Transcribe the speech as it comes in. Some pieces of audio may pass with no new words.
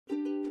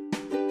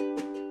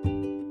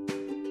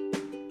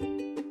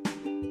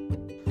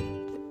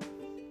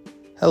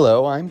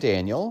Hello, I'm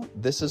Daniel.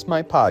 This is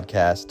my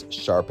podcast,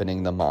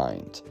 Sharpening the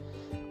Mind.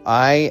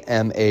 I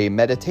am a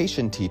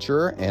meditation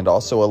teacher and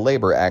also a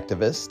labor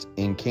activist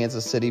in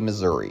Kansas City,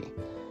 Missouri.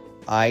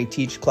 I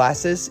teach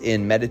classes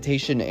in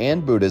meditation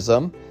and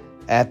Buddhism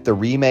at the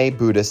Rime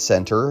Buddhist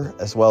Center,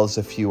 as well as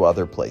a few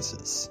other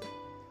places.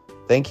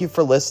 Thank you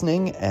for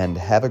listening and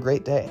have a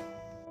great day.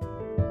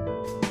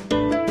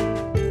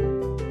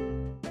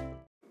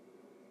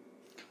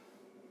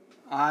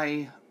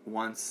 I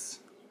once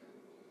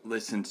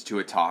listened to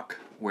a talk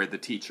where the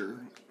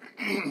teacher,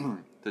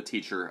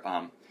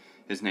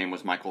 his name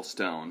was Michael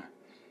Stone,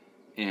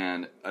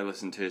 and I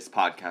listened to his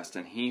podcast,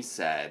 and he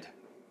said,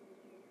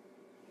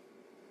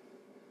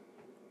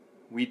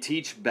 "We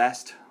teach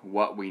best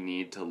what we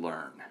need to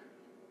learn."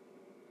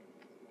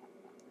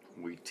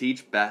 We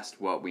teach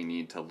best what we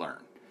need to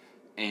learn.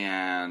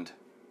 And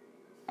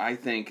I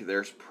think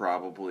there's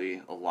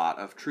probably a lot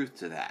of truth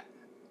to that.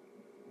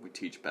 We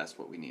teach best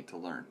what we need to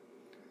learn.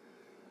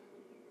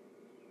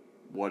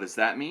 What does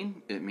that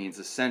mean? It means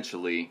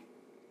essentially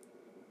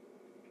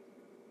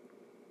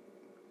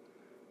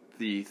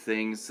the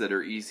things that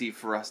are easy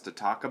for us to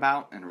talk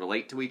about and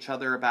relate to each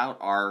other about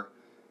are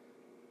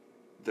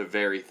the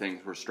very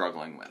things we're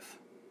struggling with.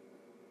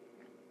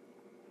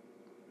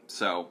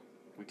 So,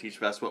 we teach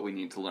best what we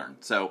need to learn.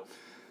 So,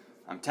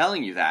 I'm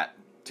telling you that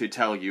to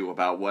tell you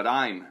about what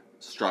I'm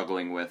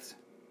struggling with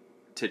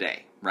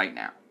today, right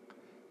now.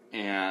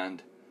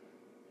 And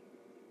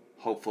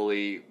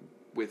hopefully,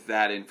 with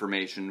that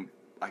information,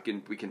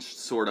 we can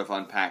sort of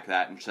unpack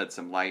that and shed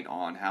some light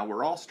on how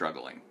we're all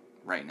struggling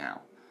right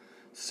now.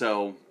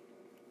 So,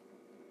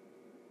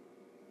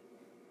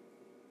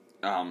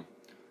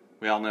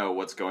 we all know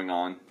what's going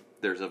on.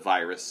 There's a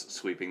virus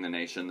sweeping the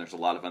nation. There's a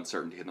lot of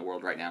uncertainty in the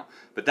world right now.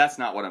 But that's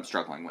not what I'm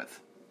struggling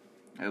with.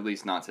 At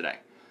least not today.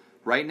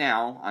 Right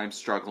now, I'm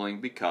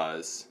struggling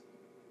because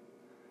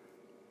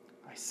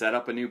I set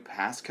up a new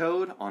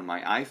passcode on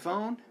my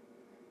iPhone,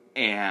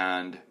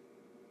 and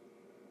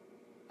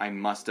I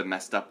must have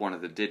messed up one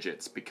of the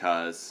digits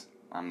because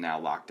I'm now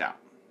locked out.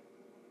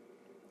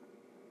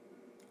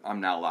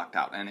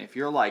 And if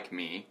you're like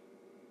me,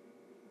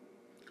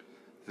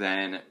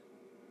 then,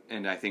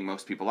 and I think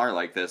most people are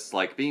like this,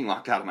 like being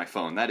locked out of my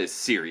phone, that is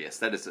serious.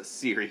 That is a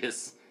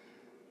serious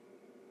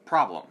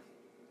problem.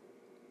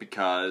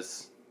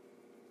 Because,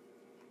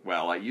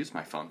 well, I use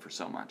my phone for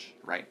so much,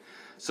 right?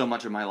 So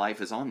much of my life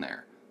is on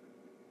there.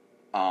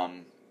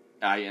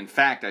 In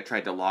fact, I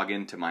tried to log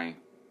into my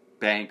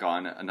bank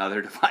on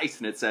another device,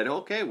 and it said,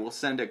 okay, we'll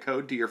send a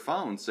code to your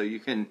phone so you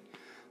can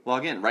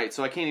log in, right?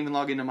 So I can't even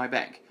log into my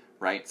bank,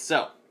 right?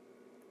 So,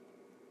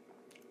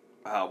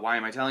 why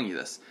am I telling you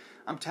this?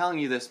 I'm telling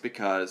you this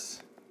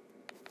because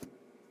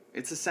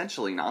it's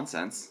essentially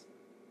nonsense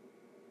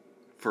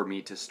for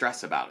me to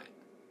stress about it.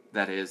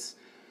 That is,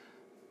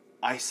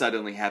 I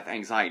suddenly have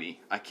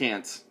anxiety. I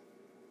can't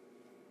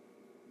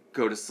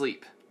go to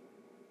sleep.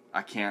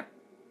 I can't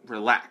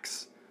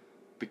relax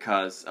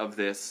because of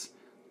this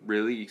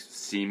really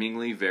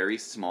seemingly very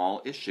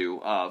small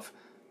issue of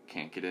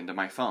can't get into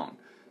my phone.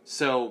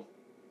 So,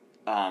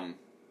 Apple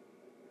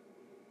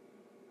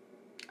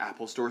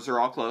stores are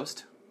all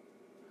closed,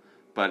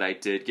 but I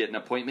did get an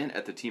appointment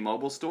at the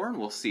T-Mobile store, and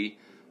we'll see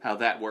how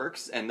that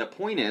works. And the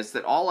point is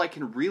that all I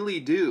can really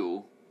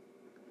do,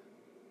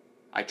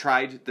 I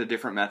tried the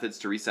different methods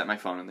to reset my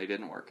phone, and they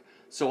didn't work.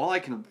 So all I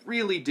can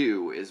really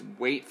do is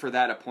wait for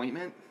that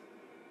appointment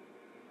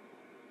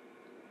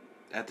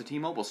at the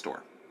T-Mobile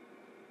store.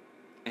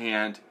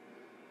 And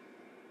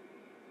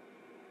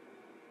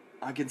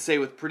I can say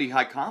with pretty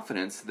high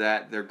confidence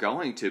that they're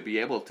going to be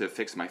able to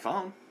fix my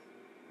phone,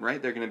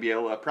 right? They're going to be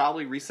able to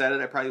probably reset it.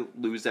 I probably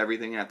lose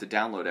everything and have to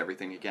download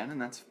everything again,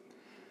 and that's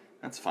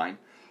fine.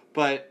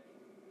 But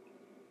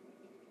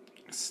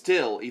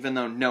still, even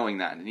though knowing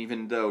that, and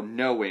even though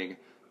knowing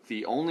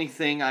the only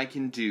thing I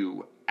can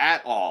do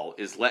at all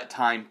is let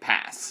time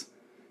pass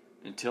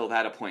until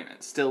that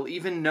appointment, still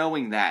even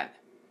knowing that,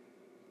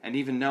 and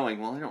even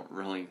knowing, well, I don't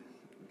really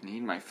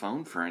need my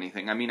phone for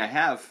anything. I mean, I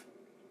have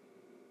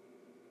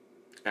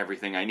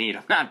everything I need.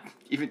 I'm not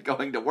even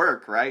going to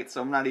work, right?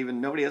 So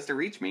nobody has to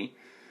reach me,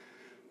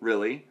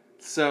 really.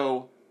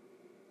 So,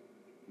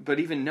 but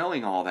even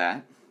knowing all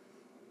that,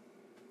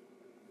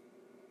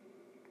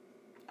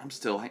 I'm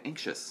still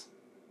anxious.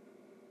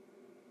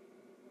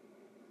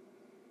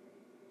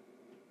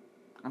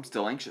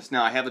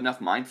 Now, I have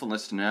enough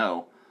mindfulness to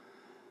know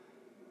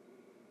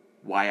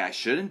why I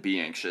shouldn't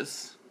be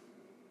anxious.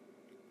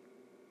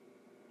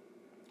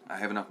 I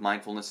have enough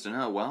mindfulness to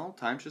know, well,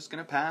 time's just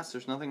going to pass.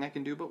 There's nothing I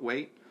can do but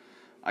wait.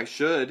 I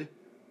should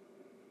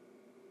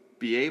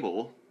be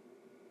able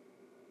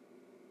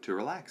to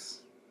relax.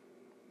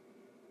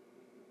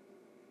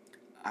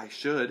 I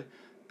should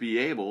be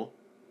able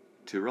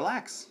to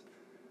relax.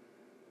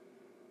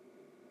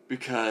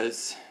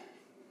 Because,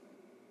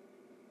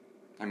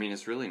 I mean,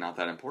 it's really not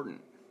that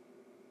important.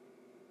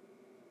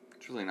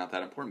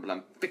 But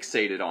I'm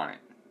fixated on it.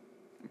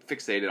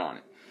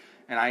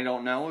 And I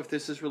don't know if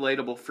this is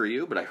relatable for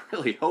you, but I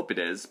really hope it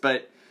is.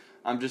 But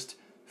I'm just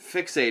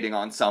fixating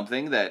on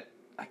something that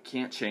I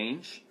can't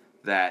change,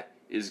 that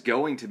is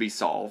going to be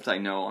solved. I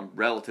know I'm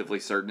relatively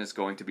certain it's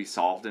going to be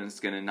solved, and it's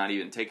going to not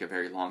even take a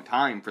very long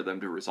time for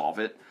them to resolve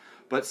it.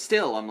 But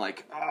still, I'm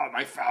like, oh,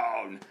 my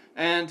phone.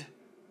 And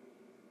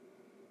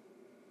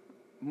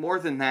more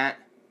than that,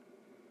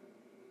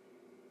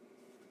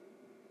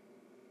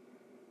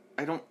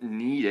 I don't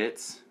need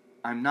it.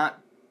 I'm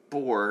not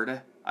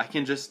bored. I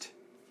can just,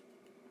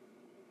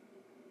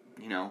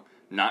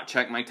 not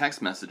check my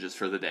text messages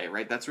for the day,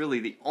 right? That's really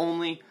the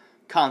only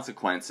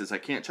consequence, is I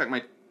can't check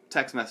my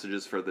text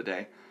messages for the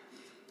day.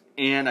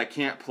 And I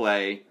can't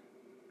play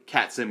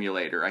Cat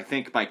Simulator. I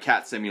think my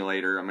Cat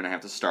Simulator, I'm going to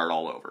have to start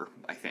all over,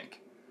 I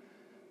think.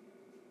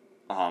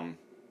 I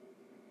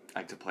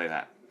like to play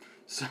that.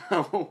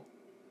 So,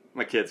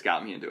 my kids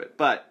got me into it.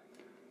 But,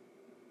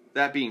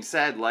 that being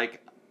said, I'm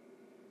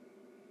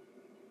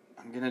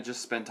going to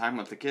just spend time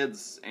with the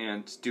kids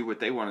and do what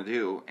they want to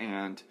do.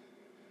 And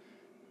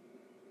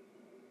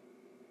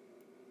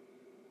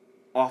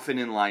often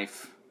in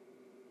life,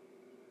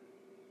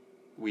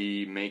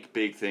 we make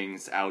big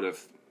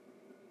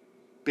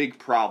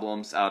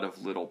problems out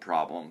of little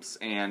problems.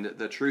 And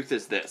the truth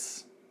is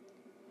this: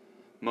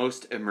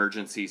 most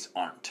emergencies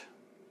aren't.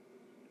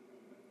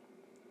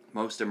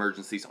 Most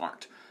emergencies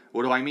aren't.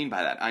 What do I mean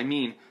by that? I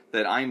mean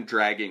that I'm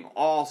dragging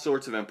all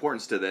sorts of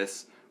importance to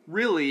this,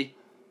 really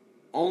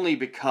only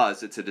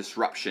because it's a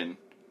disruption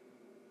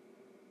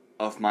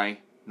of my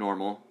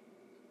normal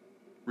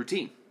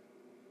routine.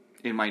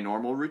 In my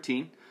normal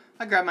routine,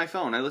 I grab my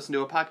phone, I listen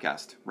to a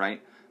podcast,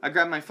 right? I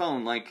grab my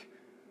phone,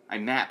 I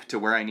map to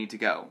where I need to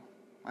go.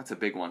 That's a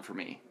big one for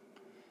me.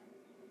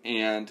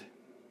 And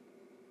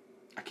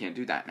I can't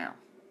do that now.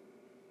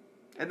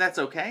 And that's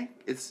okay.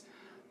 It's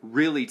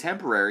really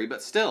temporary,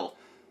 but still,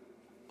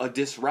 a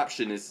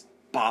disruption is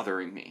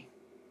bothering me.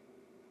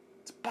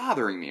 It's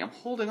bothering me. I'm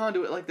holding on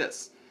to it like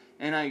this.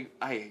 And I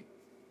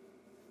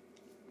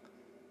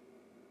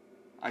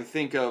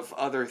think of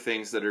other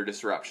things that are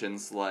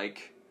disruptions,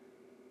 like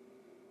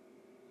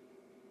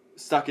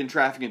stuck in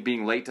traffic and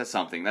being late to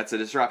something. That's a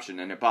disruption,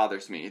 and it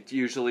bothers me. It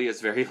usually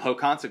is very low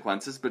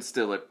consequences, but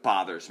still it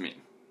bothers me,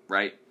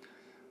 right?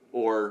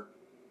 Or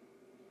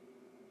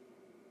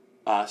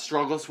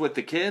struggles with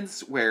the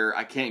kids, where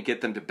I can't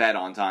get them to bed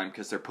on time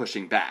because they're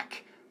pushing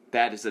back.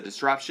 That is a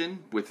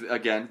disruption with,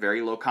 again,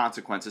 very low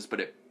consequences,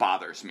 but it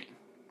bothers me.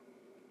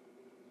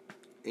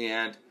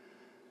 And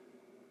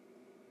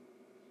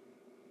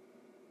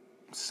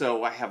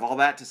so I have all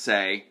that to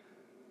say,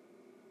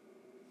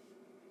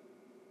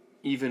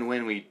 even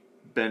when we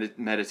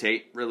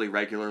meditate really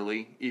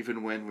regularly,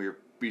 even when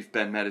we've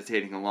been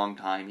meditating a long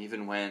time,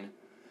 even when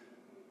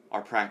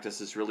our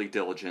practice is really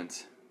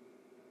diligent,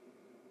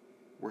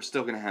 we're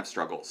still going to have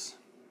struggles.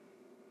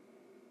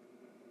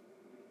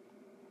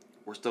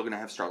 We're still going to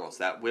have struggles.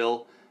 That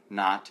will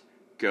not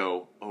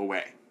go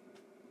away.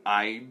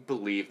 I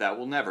believe that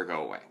will never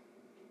go away.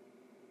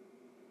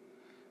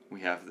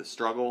 We have the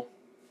struggle,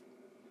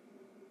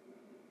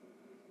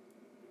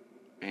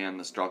 and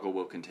the struggle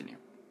will continue.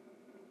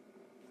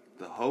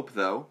 The hope,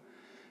 though,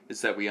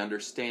 is that we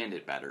understand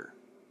it better.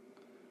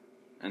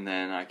 And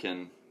then I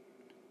can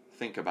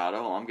think about,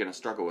 I'm going to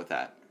struggle with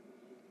that.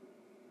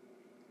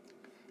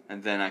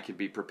 And then I can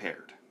be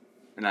prepared.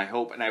 And I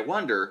hope, and I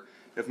wonder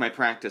if my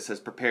practice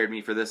has prepared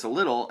me for this a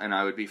little, and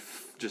I would be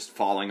just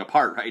falling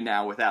apart right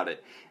now without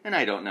it. And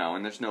I don't know,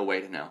 and there's no way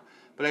to know.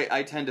 But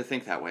I tend to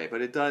think that way.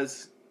 But it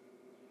does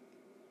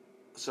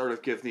sort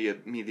of give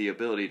me the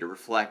ability to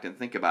reflect and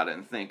think about it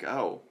and think,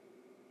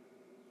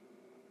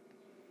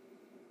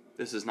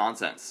 this is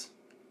nonsense.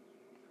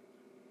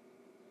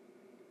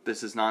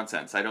 This is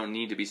nonsense. I don't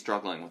need to be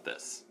struggling with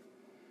this.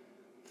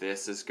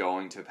 This is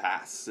going to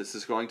pass. This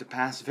is going to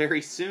pass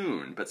very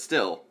soon, but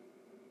still.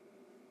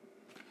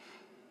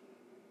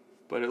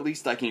 But at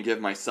least I can give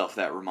myself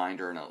that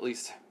reminder, and at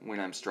least when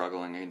I'm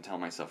struggling, I can tell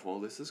myself,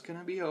 this is going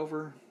to be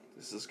over.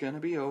 This is going to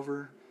be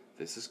over.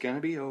 This is going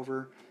to be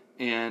over.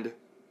 And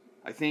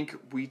I think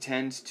we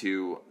tend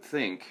to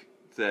think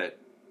that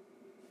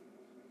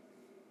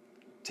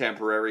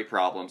temporary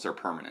problems are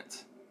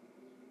permanent.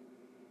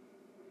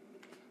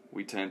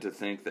 We tend to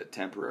think that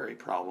temporary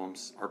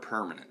problems are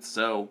permanent.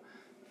 So,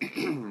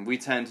 we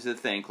tend to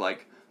think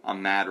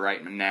I'm mad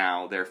right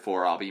now,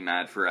 therefore I'll be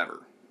mad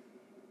forever.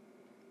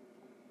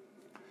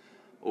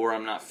 Or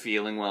I'm not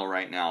feeling well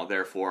right now,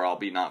 therefore I'll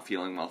be not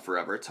feeling well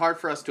forever. It's hard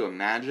for us to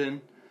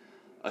imagine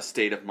a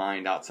state of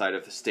mind outside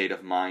of the state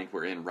of mind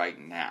we're in right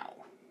now.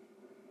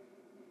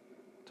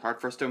 It's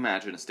hard for us to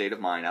imagine a state of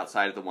mind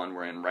outside of the one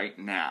we're in right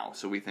now.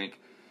 So we think,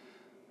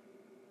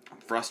 I'm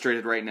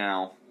frustrated right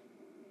now,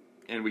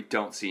 and we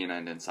don't see an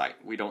end in sight.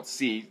 We don't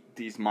see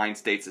these mind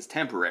states as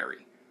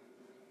temporary.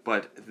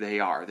 But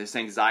they are. This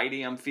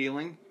anxiety I'm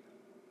feeling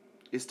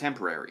is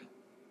temporary.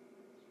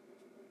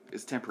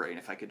 It's temporary. And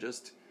if I could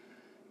just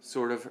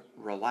sort of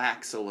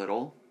relax a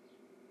little,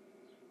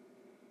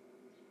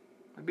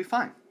 I'd be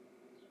fine.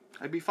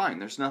 I'd be fine.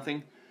 There's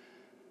nothing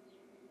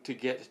to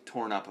get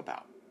torn up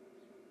about.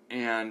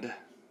 And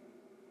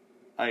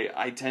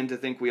I tend to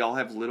think we all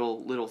have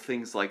little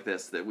things like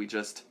this that we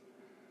just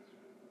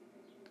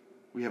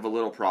we have a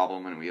little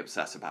problem and we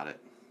obsess about it.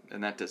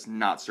 And that does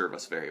not serve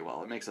us very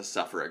well. It makes us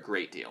suffer a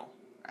great deal,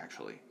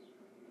 actually.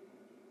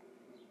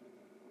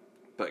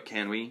 But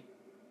can we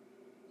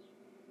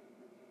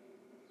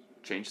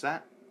change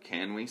that?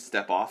 Can we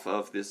step off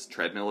of this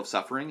treadmill of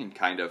suffering and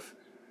kind of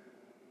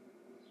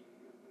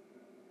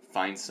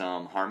find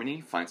some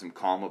harmony, find some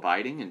calm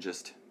abiding, and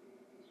just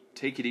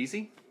take it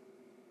easy?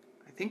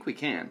 I think we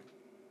can.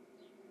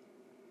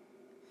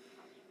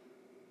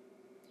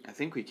 I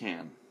think we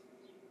can.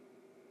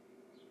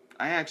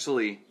 I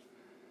actually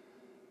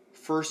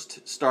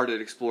first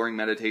started exploring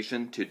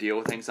meditation to deal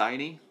with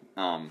anxiety.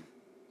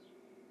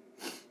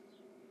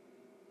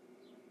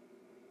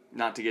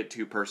 Not to get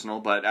too personal,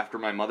 but after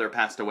my mother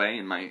passed away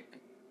in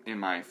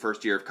my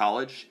first year of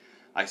college,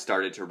 I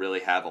started to really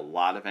have a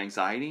lot of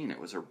anxiety, and it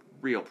was a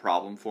real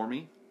problem for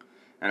me.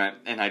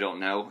 And I don't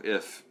know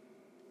if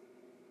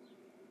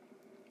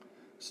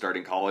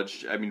starting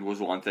college, was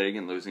one thing,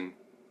 and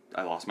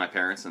I lost my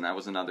parents, and that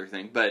was another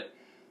thing. But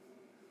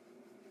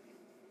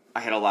I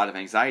had a lot of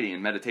anxiety,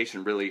 and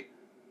meditation really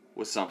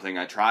was something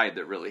I tried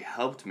that really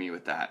helped me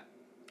with that.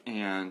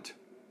 And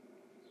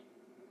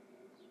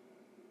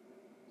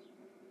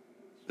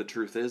the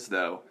truth is,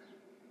 though,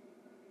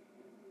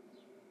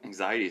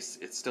 anxiety,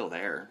 it's still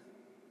there.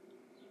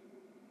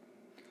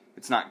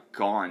 It's not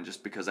gone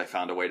just because I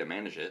found a way to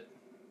manage it.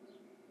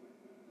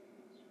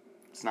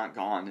 It's not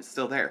gone. It's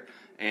still there.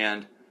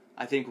 And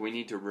I think we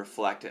need to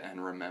reflect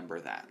and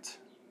remember that.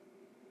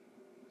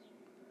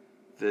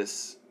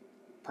 This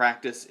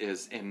practice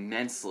is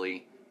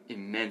immensely,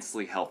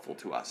 immensely helpful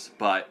to us,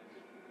 but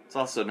it's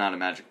also not a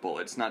magic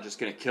bullet. It's not just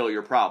going to kill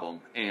your problem.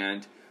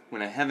 And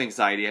when I have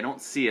anxiety, I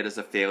don't see it as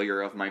a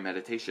failure of my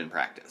meditation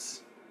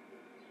practice.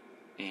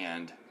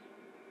 And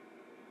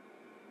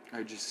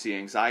I just see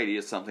anxiety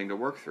as something to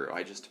work through.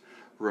 I just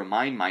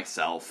remind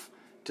myself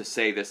to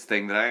say this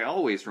thing that I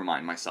always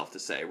remind myself to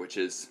say, which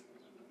is,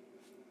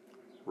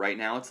 right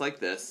now it's like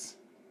this,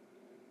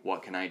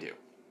 what can I do?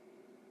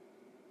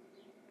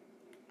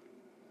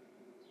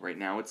 Right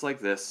now it's like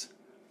this,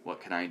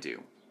 what can I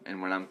do?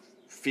 And when I'm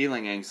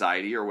feeling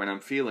anxiety, or when I'm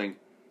feeling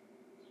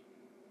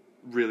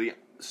really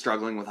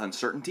struggling with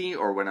uncertainty,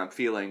 or when I'm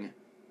feeling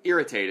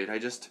irritated, I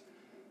just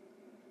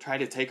try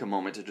to take a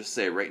moment to just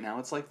say, right now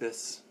it's like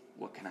this,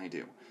 what can I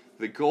do?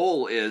 The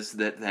goal is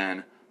that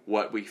then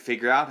what we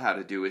figure out how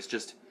to do is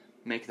just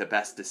make the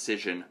best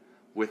decision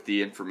with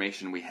the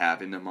information we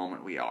have in the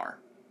moment we are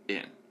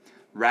in,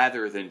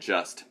 rather than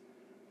just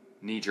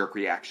knee-jerk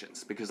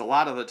reactions. Because a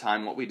lot of the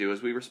time what we do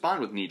is we respond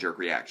with knee-jerk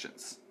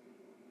reactions.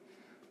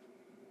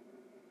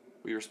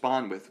 We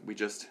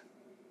just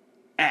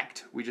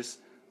act. We just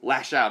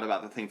lash out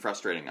about the thing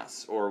frustrating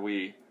us, or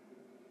we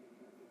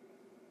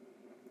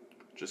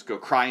just go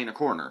cry in a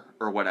corner,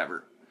 or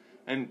whatever.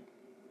 And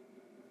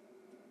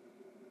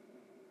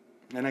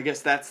I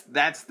guess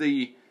that's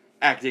the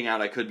acting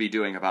out I could be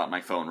doing about my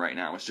phone right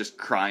now. It's just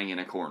crying in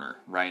a corner,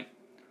 right?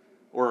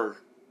 Or,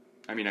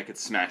 I could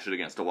smash it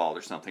against a wall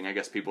or something. I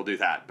guess people do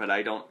that, but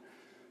I don't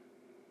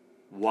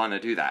want to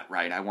do that,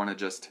 right? I want to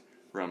just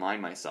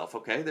remind myself,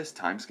 okay, this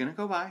time's going to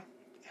go by.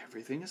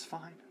 Everything is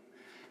fine.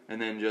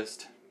 And then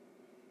just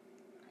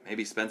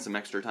maybe spend some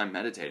extra time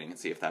meditating and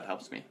see if that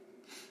helps me.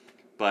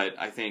 But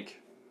I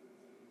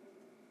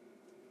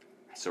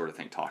sort of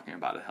think talking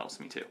about it helps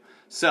me too.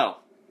 So,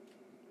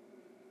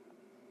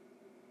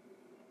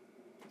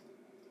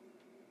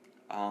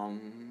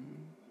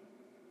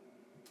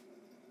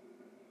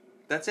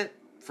 that's it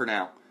for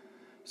now.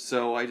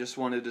 So I just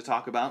wanted to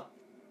talk about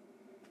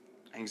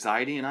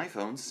anxiety and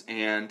iPhones,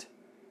 and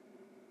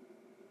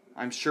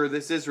I'm sure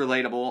this is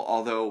relatable,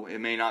 although it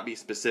may not be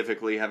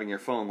specifically having your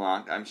phone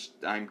locked.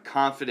 I'm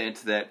confident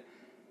that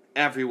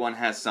everyone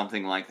has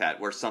something like that,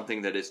 where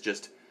something that is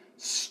just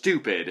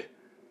stupid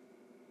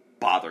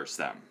bothers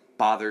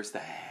the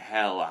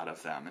hell out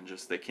of them, and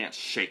just they can't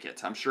shake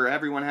it. I'm sure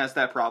everyone has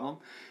that problem,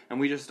 and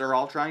we just are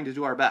all trying to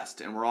do our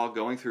best, and we're all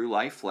going through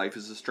life. Life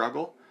is a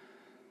struggle,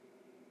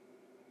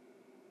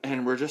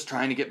 and we're just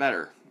trying to get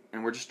better.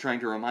 And we're just trying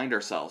to remind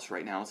ourselves,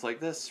 right now it's like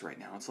this, right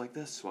now it's like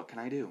this, what can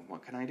I do,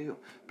 what can I do?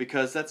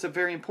 Because that's a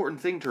very important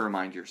thing to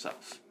remind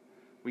yourself.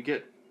 We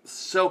get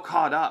so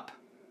caught up,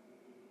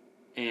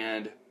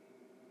 and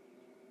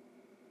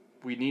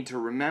we need to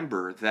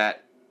remember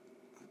that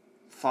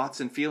thoughts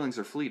and feelings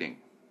are fleeting.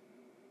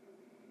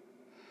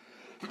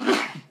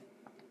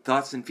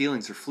 Thoughts and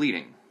feelings are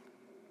fleeting.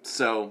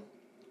 So,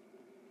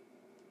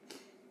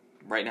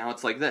 right now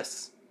it's like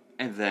this,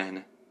 and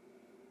then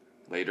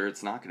later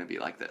it's not going to be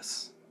like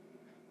this.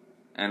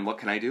 And what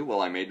can I do?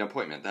 Well, I made an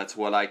appointment. That's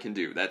what I can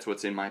do. That's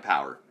what's in my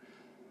power.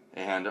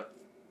 And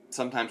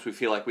sometimes we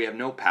feel like we have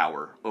no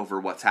power over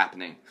what's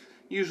happening.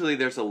 Usually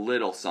there's a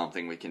little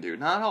something we can do.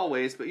 Not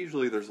always, but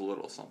usually there's a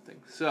little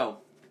something. So,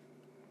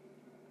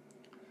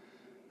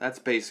 that's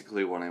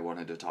basically what I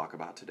wanted to talk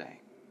about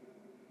today.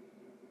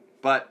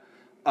 But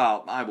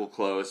I will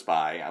close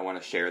by, I want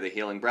to share the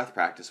healing breath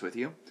practice with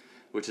you,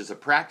 which is a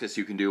practice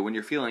you can do when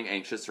you're feeling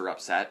anxious or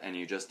upset and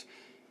you just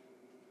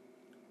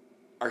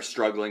are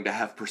struggling to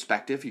have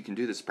perspective. You can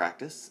do this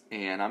practice,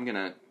 and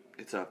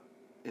it's a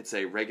it's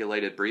a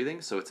regulated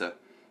breathing, so it's a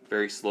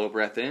very slow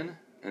breath in,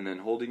 and then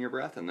holding your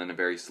breath, and then a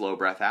very slow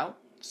breath out.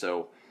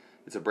 So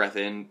it's a breath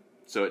in,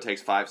 so it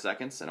takes 5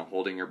 seconds, and a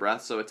holding your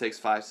breath, so it takes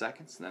 5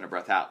 seconds, and then a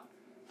breath out,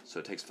 so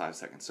it takes 5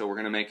 seconds. So we're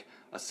going to make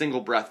a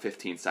single breath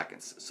 15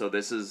 seconds. So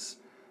this is,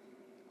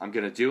 I'm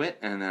going to do it,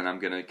 and then I'm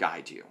going to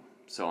guide you.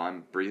 So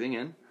I'm breathing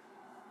in.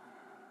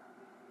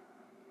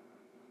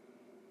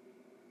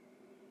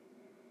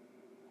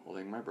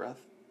 Holding my breath.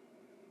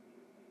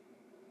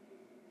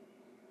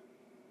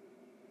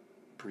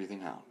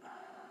 Breathing out.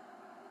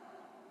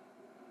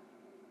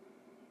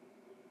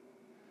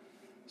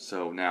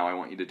 So now I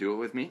want you to do it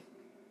with me.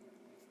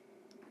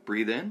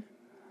 Breathe in.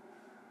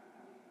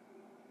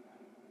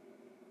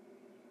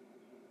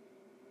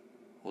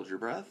 Hold your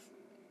breath.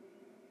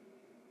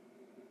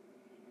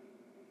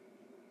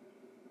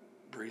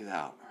 Breathe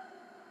out.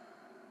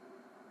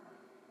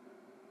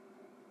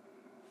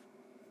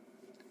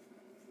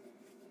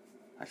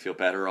 I feel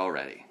better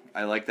already.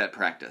 I like that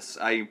practice.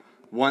 I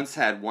once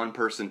had one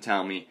person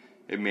tell me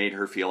it made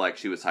her feel like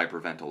she was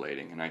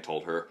hyperventilating, and I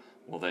told her,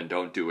 well, then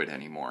don't do it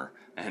anymore.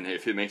 And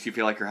if it makes you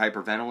feel like you're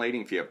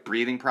hyperventilating, if you have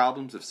breathing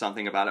problems, if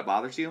something about it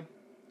bothers you,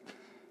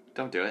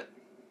 don't do it.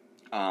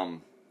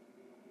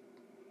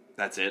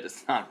 That's it.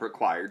 It's not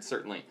required,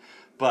 certainly.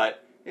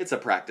 But it's a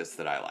practice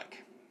that I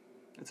like.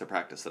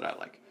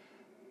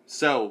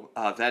 So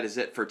that is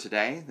it for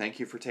today. Thank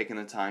you for taking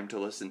the time to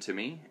listen to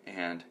me,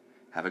 and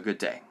have a good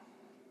day.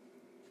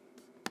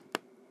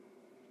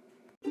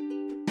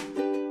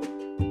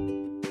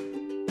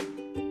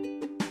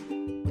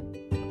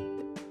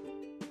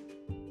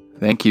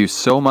 Thank you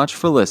so much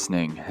for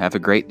listening. Have a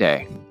great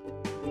day.